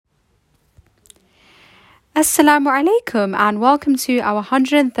Assalamu alaikum and welcome to our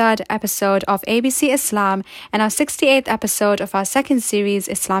 103rd episode of ABC Islam and our 68th episode of our second series,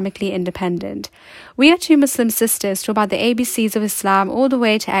 Islamically Independent. We are two Muslim sisters talk about the ABCs of Islam all the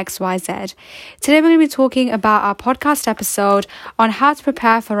way to XYZ. Today we're going to be talking about our podcast episode on how to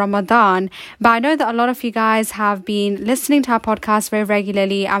prepare for Ramadan. But I know that a lot of you guys have been listening to our podcast very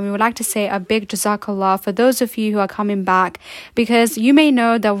regularly, and we would like to say a big Jazakallah for those of you who are coming back, because you may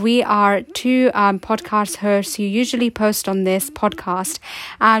know that we are two podcast hosts who usually post on this podcast,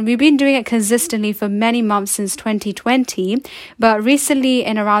 and we've been doing it consistently for many months since 2020. But recently,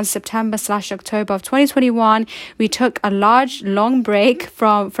 in around September/October of 2021, we took a long break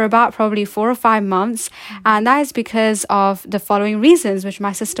for about probably 4 or 5 months, and that is because of the following reasons, which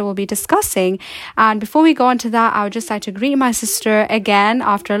my sister will be discussing. And before we go on to that, I would just like to greet my sister again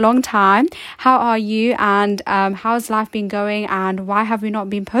after a long time. How are you, and how's life been going, and why have we not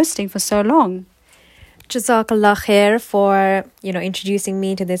been posting for so long? Jazakallah khair for, introducing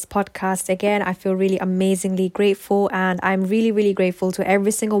me to this podcast again. I feel really amazingly grateful, and I'm really grateful to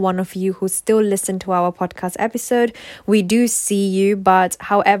every single one of you who still listen to our podcast episode. We do see you, but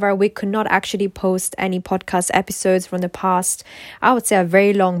however, we could not actually post any podcast episodes from the past, I would say a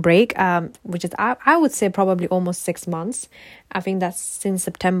very long break, which is, I would say probably almost 6 months. I think that's since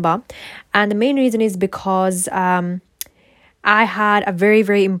September. And the main reason is because I had a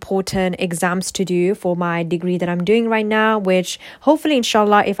very important exams to do for my degree that I'm doing right now, which hopefully,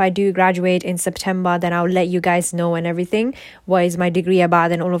 inshallah, if I do graduate in September, then I'll let you guys know and everything, what is my degree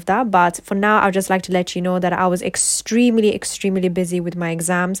about and all of that. But for now, I'd just like to let you know that I was extremely busy with my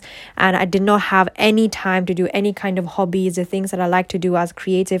exams, and I did not have any time to do any kind of hobbies or things that I like to do as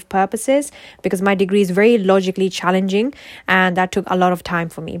creative purposes, because my degree is very logically challenging, and that took a lot of time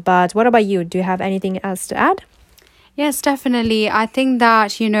for me. But what about you? Do you have anything else to add? Yes, definitely. I think that,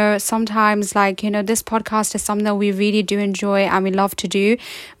 sometimes this podcast is something that we really do enjoy and we love to do.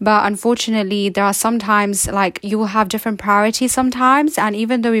 But unfortunately, there are sometimes you will have different priorities sometimes. And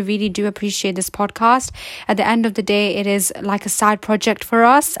even though we really do appreciate this podcast, at the end of the day, it is like a side project for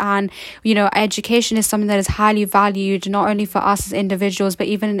us. And, education is something that is highly valued, not only for us as individuals, but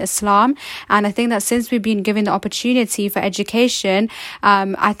even in Islam. And I think that since we've been given the opportunity for education,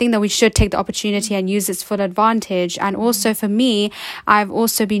 I think that we should take the opportunity and use its full advantage. And also for me, I've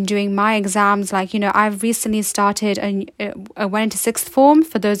also been doing my exams. I've recently started I went into sixth form,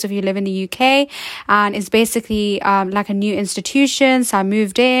 for those of you who live in the UK, and it's basically like a new institution. So I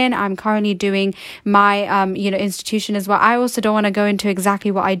moved in. I'm currently doing my institution as well. I also don't want to go into exactly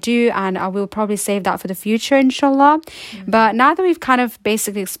what I do, and I will probably save that for the future, inshallah. But now that we've kind of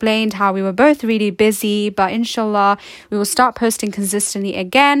basically explained how we were both really busy, but inshallah we will start posting consistently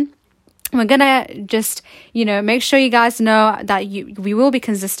again. We're gonna just, make sure you guys know that we will be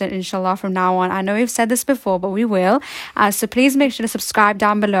consistent, inshallah, from now on. I know we've said this before, but we will. So please make sure to subscribe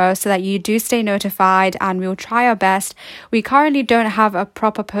down below so that you do stay notified, and we will try our best. We currently don't have a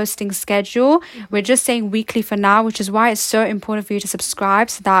proper posting schedule. We're just saying weekly for now, which is why it's so important for you to subscribe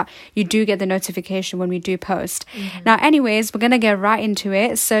so that you do get the notification when we do post. Now, anyways, we're gonna get right into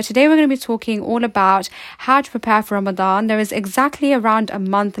it. So today we're gonna be talking all about how to prepare for Ramadan. There is exactly around a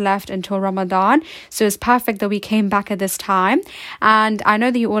month left until Ramadan, so it's perfect that we came back at this time, and I know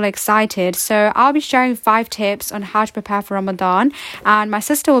that you're all excited. So I'll be sharing 5 tips on how to prepare for Ramadan, and my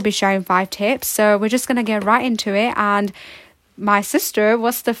sister will be sharing 5 tips. So we're just gonna get right into it. And my sister,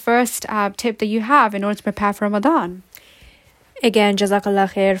 what's the first tip that you have in order to prepare for Ramadan? Again,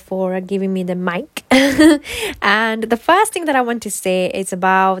 Jazakallah khair for giving me the mic. And the first thing that I want to say is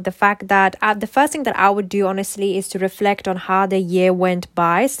about the fact that the first thing that I would do, honestly, is to reflect on how the year went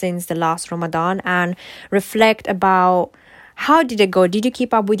by since the last Ramadan, and reflect about how did it go? Did you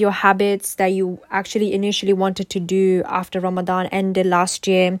keep up with your habits that you actually initially wanted to do after Ramadan ended last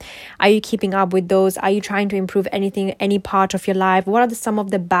year? Are you keeping up with those? Are you trying to improve any part of your life? What are some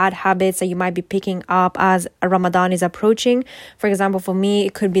of the bad habits that you might be picking up as Ramadan is approaching? For example, for me,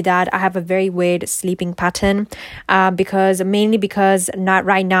 it could be that I have a very weird sleeping pattern, because not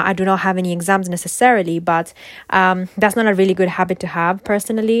right now I do not have any exams necessarily, but that's not a really good habit to have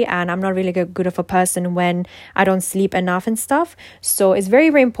personally, and I'm not really good of a person when I don't sleep enough and stuff. So it's very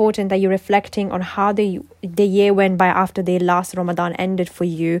important that you're reflecting on how the year went by after the last Ramadan ended for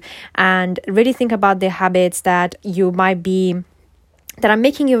you, and really think about the habits that are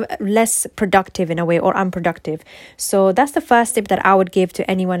making you less productive in a way, or unproductive. So that's the first tip that I would give to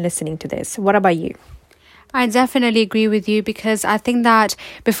anyone listening to this. What about you? I definitely agree with you, because I think that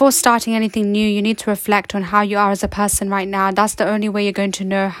before starting anything new, you need to reflect on how you are as a person right now. That's the only way you're going to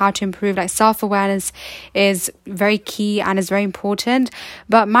know how to improve. Like, self-awareness is very key and is very important.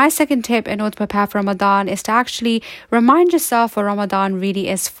 But my second tip in order to prepare for Ramadan is to actually remind yourself what Ramadan really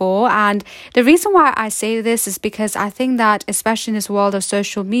is for. And the reason why I say this is because I think that, especially in this world of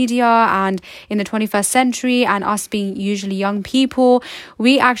social media and in the 21st century, and us being usually young people,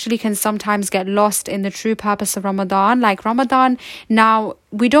 we actually can sometimes get lost in the true purpose of Ramadan. Like, Ramadan now,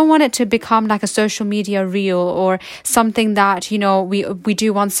 we don't want it to become like a social media reel or something that, we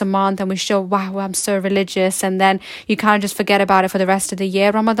do once a month and we show, wow, I'm so religious, and then you kind of just forget about it for the rest of the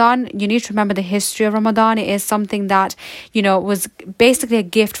year. Ramadan, you need to remember the history of Ramadan. It is something that, was basically a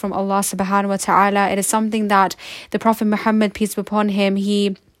gift from Allah subhanahu wa ta'ala. It is something that the Prophet Muhammad, peace be upon him,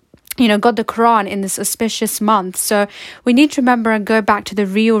 he got the Quran in this auspicious month. So we need to remember and go back to the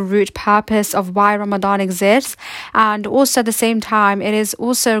real root purpose of why Ramadan exists. And also at the same time, it is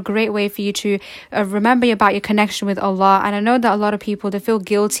also a great way for you to remember about your connection with Allah. And I know that a lot of people, they feel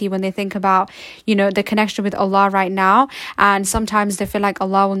guilty when they think about, the connection with Allah right now. And sometimes they feel like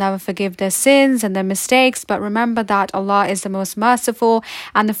Allah will never forgive their sins and their mistakes. But remember that Allah is the most merciful.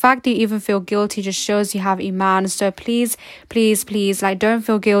 And the fact that you even feel guilty just shows you have Iman. So please, please, please, don't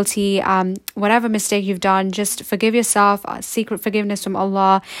feel guilty. Whatever mistake you've done, just forgive yourself, seek forgiveness from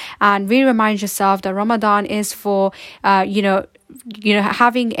Allah, and really remind yourself that Ramadan is for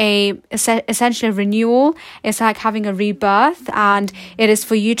having essentially a renewal. It's like having a rebirth, and it is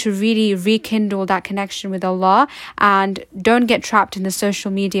for you to really rekindle that connection with Allah. And don't get trapped in the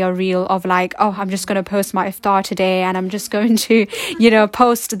social media reel of like, oh, I'm just going to post my iftar today, and I'm just going to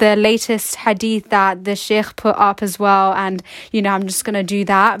post the latest hadith that the sheikh put up as well, and I'm just going to do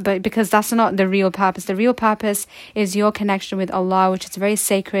that. But because that's not the real purpose. The real purpose is your connection with Allah, which is very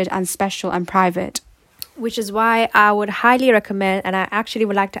sacred and special and private. Which is why I would highly recommend, and I actually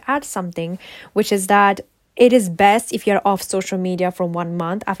would like to add something, which is that it is best if you're off social media for 1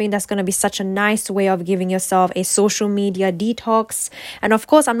 month. I think that's going to be such a nice way of giving yourself a social media detox. And of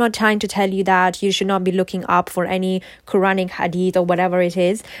course, I'm not trying to tell you that you should not be looking up for any Quranic hadith or whatever it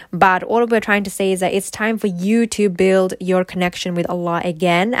is. But all we're trying to say is that it's time for you to build your connection with Allah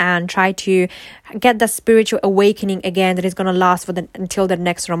again and try to get the spiritual awakening again that is going to last until the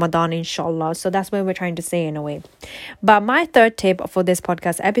next Ramadan, inshallah. So that's what we're trying to say in a way. But my third tip for this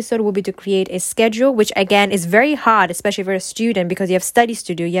podcast episode will be to create a schedule, which again is very hard, especially if you're a student, because you have studies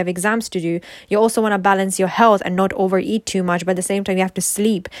to do, you have exams to do. You also want to balance your health and not overeat too much, but at the same time you have to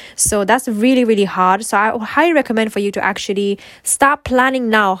sleep. So that's really, really hard. So I highly recommend for you to actually start planning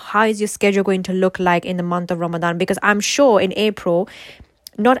now. How is your schedule going to look like in the month of Ramadan? Because I'm sure in April,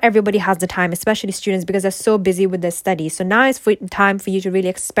 not everybody has the time, especially students, because they're so busy with their studies. So now is time for you to really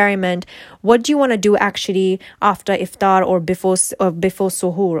experiment. What do you want to do actually after iftar or before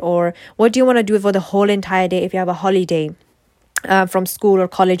suhoor? Or what do you want to do for the whole entire day if you have a holiday from school or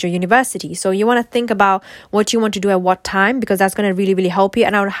college or university? So you want to think about what you want to do at what time, because that's going to really, really help you.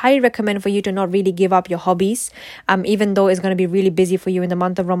 And I would highly recommend for you to not really give up your hobbies, even though it's going to be really busy for you in the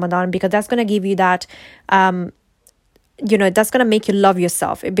month of Ramadan, because that's going to give you that that's going to make you love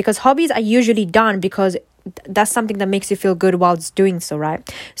yourself, because hobbies are usually done because that's something that makes you feel good whilst doing so,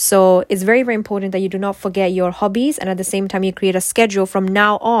 right? So it's very, very important that you do not forget your hobbies, and at the same time you create a schedule from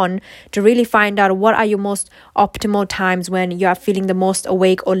now on to really find out what are your most optimal times when you are feeling the most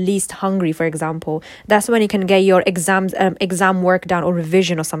awake or least hungry, for example. That's when you can get your exam work done or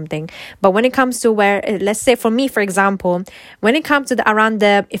revision or something. But when it comes to let's say for me, for example, when it comes to around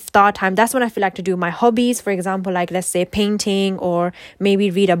the iftar time, that's when I feel like to do my hobbies. For example, like let's say painting, or maybe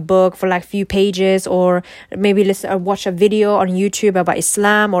read a book for like few pages, or maybe watch a video on YouTube about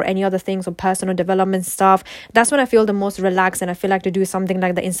Islam or any other things or personal development stuff. That's when I feel the most relaxed, and I feel like to do something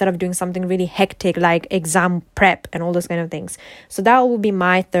like that instead of doing something really hectic like exam prep and all those kind of things. So that will be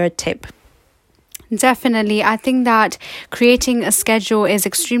my third tip. Definitely. I think that creating a schedule is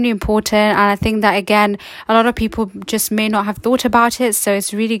extremely important. And I think that, again, a lot of people just may not have thought about it. So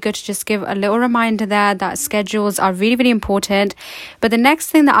it's really good to just give a little reminder there that schedules are really, really important. But the next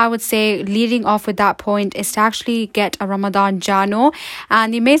thing that I would say, leading off with that point, is to actually get a Ramadan journal.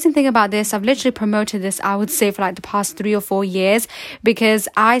 And the amazing thing about this, I've literally promoted this, I would say, for like the past 3 or 4 years, because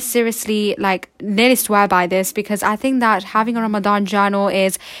I seriously nearly swear by this, because I think that having a Ramadan journal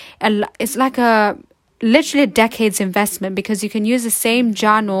is it's like literally a decade's investment, because you can use the same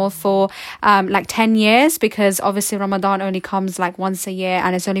journal for like 10 years, because obviously Ramadan only comes like once a year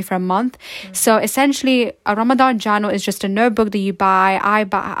and it's only for a month. So essentially a Ramadan journal is just a notebook that you buy.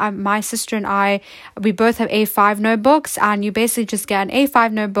 My sister and I, we both have A5 notebooks, and you basically just get an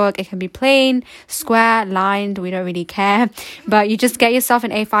A5 notebook. It can be plain, square, lined, we don't really care, but you just get yourself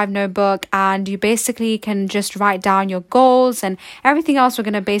an A5 notebook, and you basically can just write down your goals and everything else we're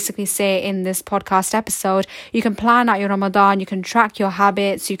going to basically say in this podcast episode. You can plan out your Ramadan, you can track your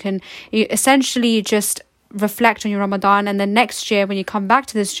habits, you essentially just reflect on your Ramadan, and then next year when you come back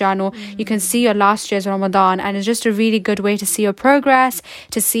to this journal, you can see your last year's Ramadan, and it's just a really good way to see your progress,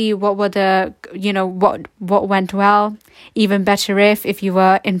 to see what were the, what went well. Even better if you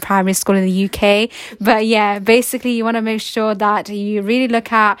were in primary school in the UK. But yeah, basically you want to make sure that you really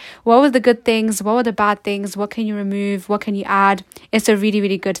look at what were the good things, what were the bad things, what can you remove, what can you add. It's a really,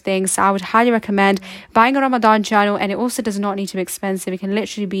 really good thing. So I would highly recommend buying a Ramadan journal, and it also does not need to be expensive. It can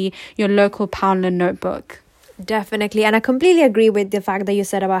literally be your local Poundland notebook. Definitely. And I completely agree with the fact that you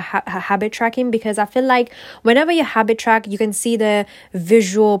said about habit tracking, because I feel like whenever you habit track, you can see the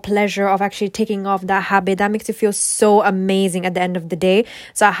visual pleasure of actually taking off that habit. That makes you feel so amazing at the end of the day.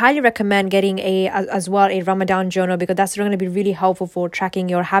 So I highly recommend getting as well a Ramadan journal, because that's going to be really helpful for tracking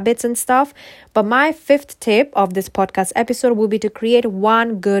your habits and stuff. But my fifth tip of this podcast episode will be to create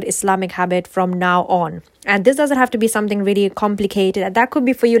one good Islamic habit from now on. And this doesn't have to be something really complicated. That could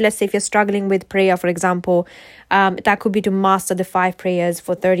be for you, let's say if you're struggling with prayer, for example, that could be to master the 5 prayers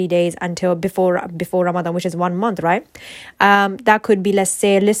for 30 days until before Ramadan, which is 1 month, right? That could be, let's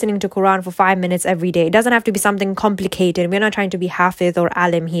say, listening to Quran for 5 minutes every day. It doesn't have to be something complicated. We're not trying to be Hafiz or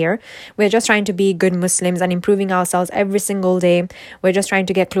Alim here. We're just trying to be good Muslims and improving ourselves every single day. We're just trying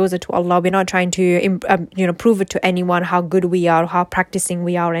to get closer to Allah. We're not trying to prove it to anyone how good we are, how practicing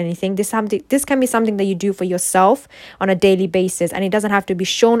we are or anything. This can be something that you do for yourself on a daily basis, and it doesn't have to be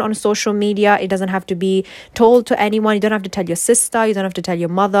shown on social media. It doesn't have to be told to anyone. You don't have to tell your sister, you don't have to tell your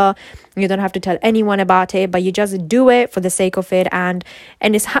mother, you don't have to tell anyone about it, but you just do it for the sake of it. And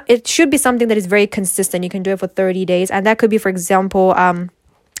it should be something that is very consistent. You can do it for 30 days, and that could be, for example,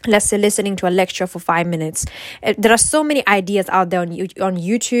 let's say listening to a lecture for 5 minutes. There are so many ideas out there on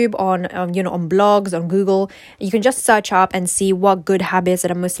YouTube, on blogs, on Google. You can just search up and see what good habits that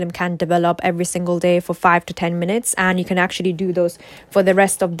a Muslim can develop every single day for 5 to 10 minutes, and you can actually do those for the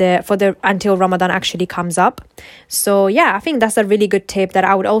rest of until Ramadan actually comes up. So yeah, I think that's a really good tip that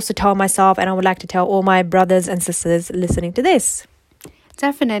I would also tell myself, and I would like to tell all my brothers and sisters listening to this.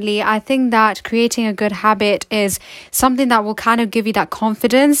 Definitely. I think that creating a good habit is something that will kind of give you that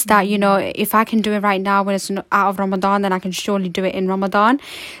confidence that, if I can do it right now when it's out of Ramadan, then I can surely do it in Ramadan.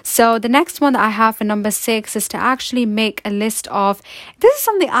 So the next one that I have for number 6 is to actually make a list of, this is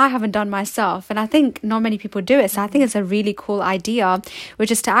something I haven't done myself, and I think not many people do it. So I think it's a really cool idea, which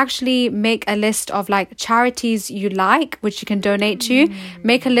is to actually make a list of like charities you like, which you can donate to.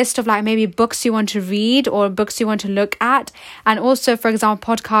 Make a list of like maybe books you want to read or books you want to look at. And also, for example,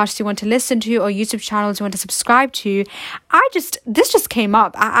 podcasts you want to listen to or YouTube channels you want to subscribe to. This just came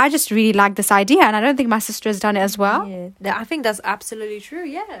up. I just really like this idea, and I don't think my sister has done it as well. Yeah, I think that's absolutely true.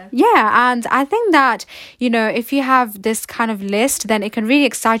 Yeah, and I think that, if you have this kind of list, then it can really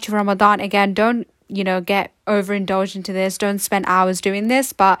excite you for Ramadan. Again, don't get overindulge into this. Don't spend hours doing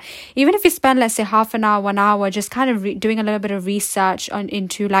this, but even if you spend, let's say, half an hour, 1 hour, just kind of doing a little bit of research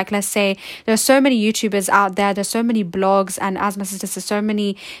into, like, let's say there are so many YouTubers out there, there's so many blogs, and as my sister says, so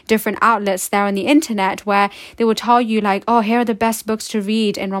many different outlets there on the internet where they will tell you like, oh, here are the best books to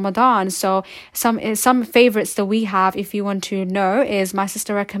read in Ramadan. So some favorites that we have, if you want to know, is my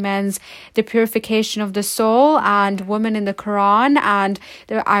sister recommends The Purification of the Soul and Woman in the Quran, and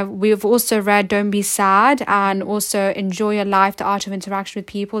we've also read Don't Be Sad and also Enjoy Your Life, The Art of Interaction with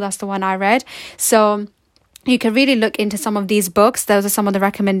People. That's the one I read. So you can really look into some of these books. Those are some of the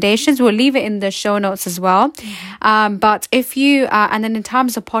recommendations. We'll leave it in the show notes as well. But if you, and then in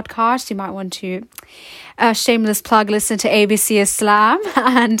terms of podcasts, you might want to, shameless plug, listen to ABC Islam.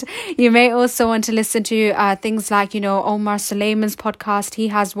 And you may also want to listen to things like, Omar Suleiman's podcast. He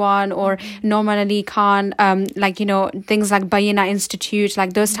has one, or Norman Ali Khan, things like Bayina Institute,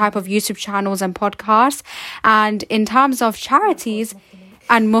 like those type of YouTube channels and podcasts. And in terms of charities,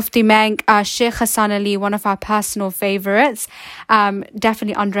 and Mufti Menk, Sheikh Hassan Ali, one of our personal favorites,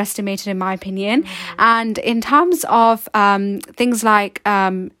 definitely underestimated in my opinion. And in terms of things like,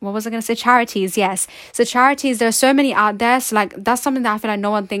 what was I going to say? Charities, yes. So charities, there are so many out there. So like that's something that I feel like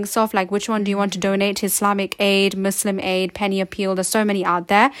no one thinks of. Like, which one do you want to donate to? Islamic Aid, Muslim Aid, Penny Appeal. There's so many out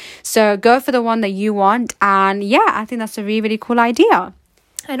there. So go for the one that you want. And yeah, I think that's a really, really cool idea.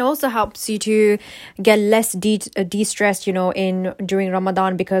 and also helps you to get less de-stressed, in during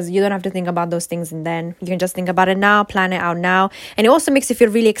Ramadan, because you don't have to think about those things, and then you can just think about it now, plan it out now. And it also makes you feel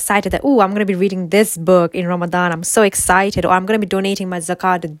really excited that, I'm going to be reading this book in Ramadan, I'm so excited, or I'm going to be donating my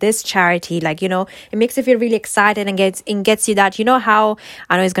zakat to this charity. It makes you feel really excited, and gets you that, how,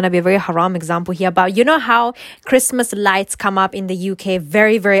 I know it's going to be a very haram example here, but how Christmas lights come up in the UK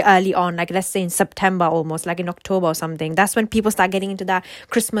very, very early on, like let's say in September, almost like in October or something. That's when people start getting into that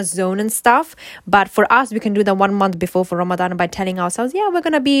Christmas zone and stuff. But for us, we can do that 1 month before for Ramadan by telling ourselves, we're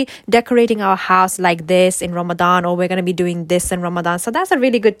going to be decorating our house like this in Ramadan, or we're going to be doing this in Ramadan. So that's a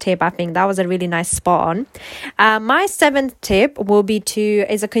really good tip. I think that was a really nice spot on. My 7th tip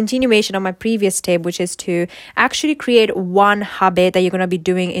is a continuation of my previous tip, which is to actually create one habit that you're going to be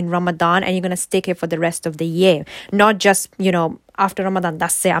doing in Ramadan, and you're going to stick it for the rest of the year, not just after Ramadan,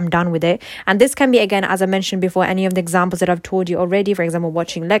 that's it, I'm done with it. And this can be, again, as I mentioned before, any of the examples that I've told you already, for example,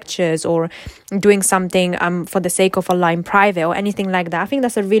 watching lectures or doing something for the sake of Allah in private or anything like that. I think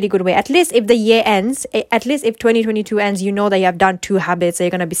that's a really good way. At least if the year ends, at least if 2022 ends, you know that you have done 2 habits that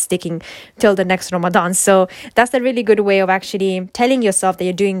you're going to be sticking till the next Ramadan. So that's a really good way of actually telling yourself that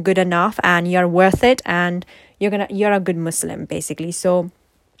you're doing good enough and you're worth it, and you're a good Muslim, basically. So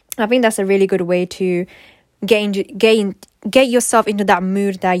I think that's a really good way to get yourself into that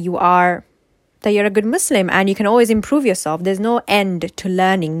mood that you're a good Muslim, and you can always improve yourself. There's no end to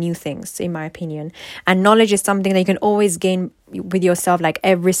learning new things, in my opinion, and knowledge is something that you can always gain with yourself, like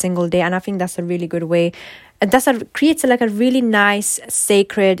every single day. And I think that's a really good way, and creates a really nice,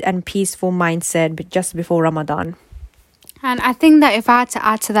 sacred and peaceful mindset just before Ramadan. And I think that if I had to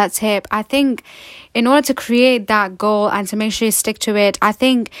add to that tip, I think in order to create that goal and to make sure you stick to it, I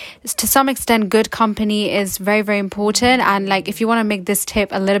think to some extent good company is very, very important. And if you want to make this tip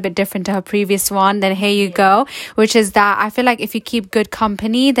a little bit different to her previous one, then here you go, which is that I feel like if you keep good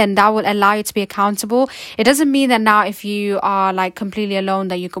company, then that will allow you to be accountable. It doesn't mean that now if you are completely alone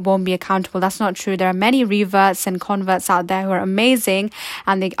that you won't be accountable. That's not true. There are many reverts and converts out there who are amazing,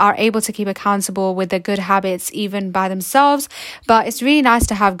 and they are able to keep accountable with their good habits even by themselves. But it's really nice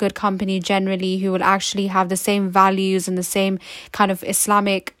to have good company generally who will actually have the same values and the same kind of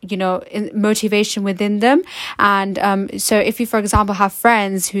Islamic, motivation within them. And so if you, for example, have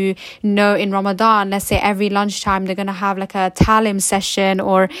friends who know in Ramadan, let's say every lunchtime they're going to have a talim session,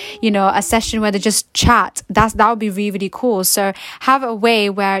 or a session where they just chat, that would be really, really cool. So have a way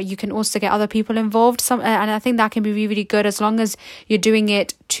where you can also get other people involved, and I think that can be really, really good, as long as you're doing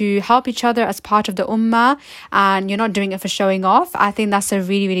it to help each other as part of the ummah and you're not doing it for showing off. I think that's a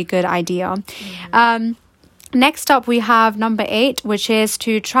really, really good idea. Next up, we have number 8, which is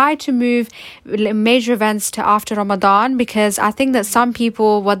to try to move major events to after Ramadan, because I think that some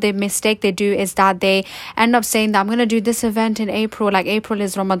people, what they do is that they end up saying that I'm going to do this event in April, April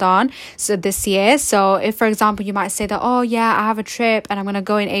is Ramadan, so this year. So if, for example, you might say that, I have a trip and I'm going to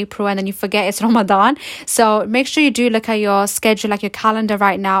go in April, and then you forget it's Ramadan. So make sure you do look at your schedule, your calendar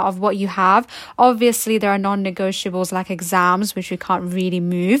right now of what you have. Obviously, there are non-negotiables like exams, which you can't really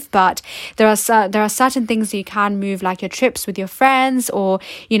move, but there are certain things that you can move, like your trips with your friends, or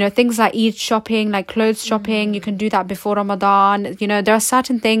things like Eid shopping, like clothes shopping. You can do that before Ramadan. There are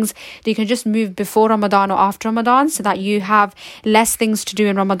certain things that you can just move before Ramadan or after Ramadan, so that you have less things to do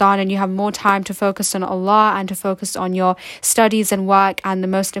in Ramadan and you have more time to focus on Allah and to focus on your studies and work and the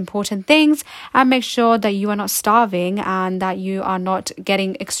most important things, and make sure that you are not starving and that you are not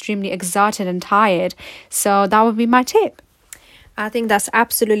getting extremely exerted and tired. So that would be my tip. I think that's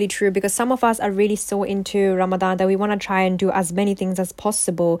absolutely true, because some of us are really so into Ramadan that we want to try and do as many things as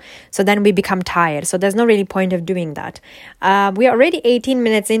possible, so then we become tired. So there's no really point of doing that. We are already 18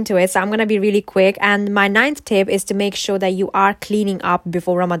 minutes into it, so I'm going to be really quick. And my 9th tip is to make sure that you are cleaning up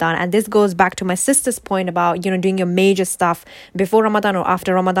before Ramadan. And this goes back to my sister's point about, doing your major stuff before Ramadan or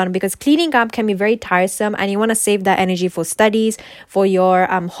after Ramadan, because cleaning up can be very tiresome, and you want to save that energy for studies, for your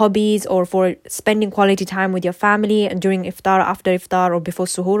hobbies, or for spending quality time with your family and during iftar, after iftar, or before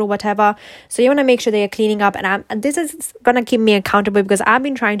suhoor or whatever. So you want to make sure that you're cleaning up, and this is gonna keep me accountable, because I've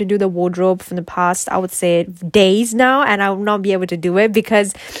been trying to do the wardrobe for the past, I would say, days now, and I will not be able to do it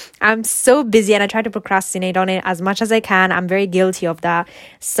because I'm so busy, and I try to procrastinate on it as much as I can. I'm very guilty of that,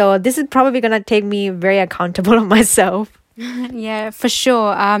 so this is probably gonna take me very accountable of myself. Yeah, for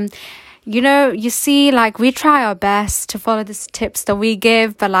sure. You see, we try our best to follow the tips that we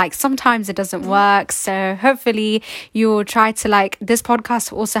give, but sometimes it doesn't work. So hopefully you'll try to this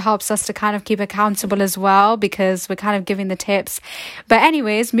podcast also helps us to kind of keep accountable as well, because we're kind of giving the tips. But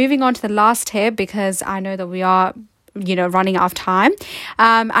anyways, moving on to the last tip, because I know that we are running out of time.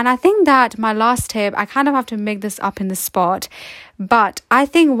 And I think that my last tip, I kind of have to make this up in the spot, but I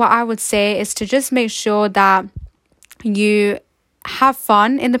think what I would say is to just make sure that you have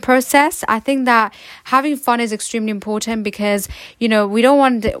fun in the process. I think that having fun is extremely important because we don't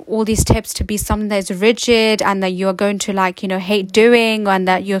want all these tips to be something that is rigid and that you're going to hate doing, and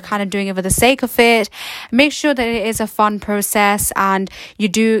that you're kind of doing it for the sake of it. Make sure that it is a fun process and you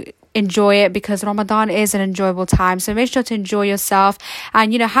do enjoy it, because Ramadan is an enjoyable time. So make sure to enjoy yourself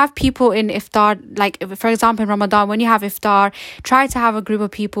and have people in iftar. Like, for example, in Ramadan, when you have iftar, try to have a group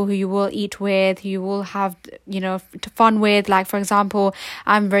of people who you will eat with, who you will have fun with. Like, for example,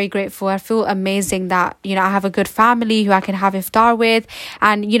 I'm very grateful, I feel amazing that I have a good family who I can have iftar with.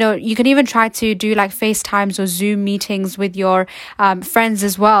 And you can even try to do like FaceTimes or Zoom meetings with your friends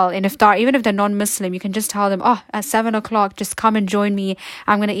as well in iftar. Even if they're non-Muslim, you can just tell them, at 7 o'clock just come and join me,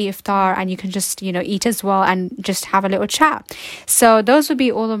 I'm going to eat iftar, and you can just eat as well and just have a little chat. So those would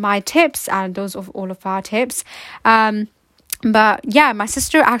be all of my tips, and those of all of our tips. But yeah, my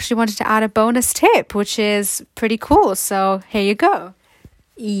sister actually wanted to add a bonus tip, which is pretty cool, so here you go.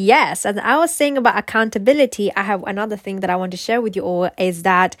 Yes, and I was saying about accountability, I have another thing that I want to share with you all, is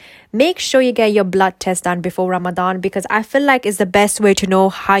that make sure you get your blood test done before Ramadan, because I feel like it's the best way to know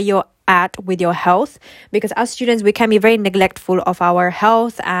how you're at with your health. Because as students, we can be very neglectful of our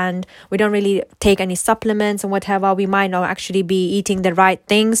health and we don't really take any supplements and whatever. We might not actually be eating the right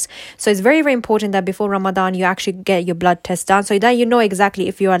things. So it's very, very important that before Ramadan you actually get your blood test done, so that you know exactly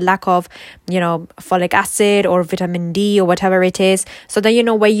if you are lack of folic acid or vitamin D or whatever it is, so that you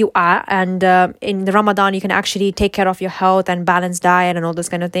know where you are. And in the Ramadan you can actually take care of your health and balanced diet and all those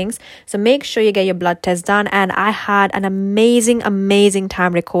kind of things. So make sure you get your blood test done. And I had an amazing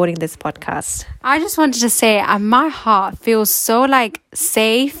time recording this podcast. I just wanted to say my heart feels so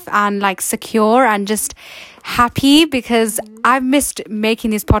safe and secure and just happy, because I've missed making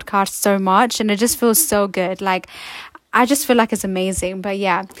these podcasts so much, and it just feels so good. I just feel like it's amazing. But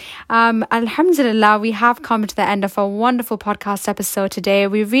yeah, alhamdulillah, we have come to the end of a wonderful podcast episode today.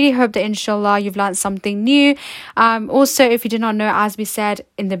 We really hope that inshallah you've learned something new. Also, if you did not know, as we said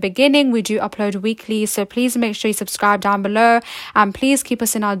in the beginning, we do upload weekly, so please make sure you subscribe down below, and please keep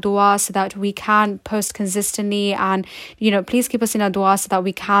us in our dua so that we can post consistently. And please keep us in our dua so that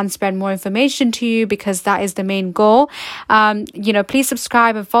we can spread more information to you, because that is the main goal. Please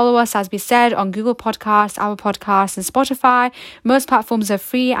subscribe and follow us, as we said, on Google Podcasts, Apple Podcasts, and Spotify. Most platforms are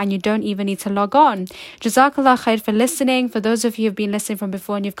free and you don't even need to log on. Jazakallah khair for listening. For those of you who've been listening from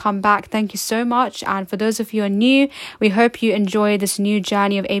before and you've come back, thank you so much. And for those of you who are new, we hope you enjoy this new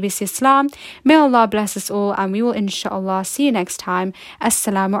journey of ABC Islam. May Allah bless us all, and we will inshallah see you next time.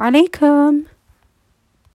 Assalamu alaikum.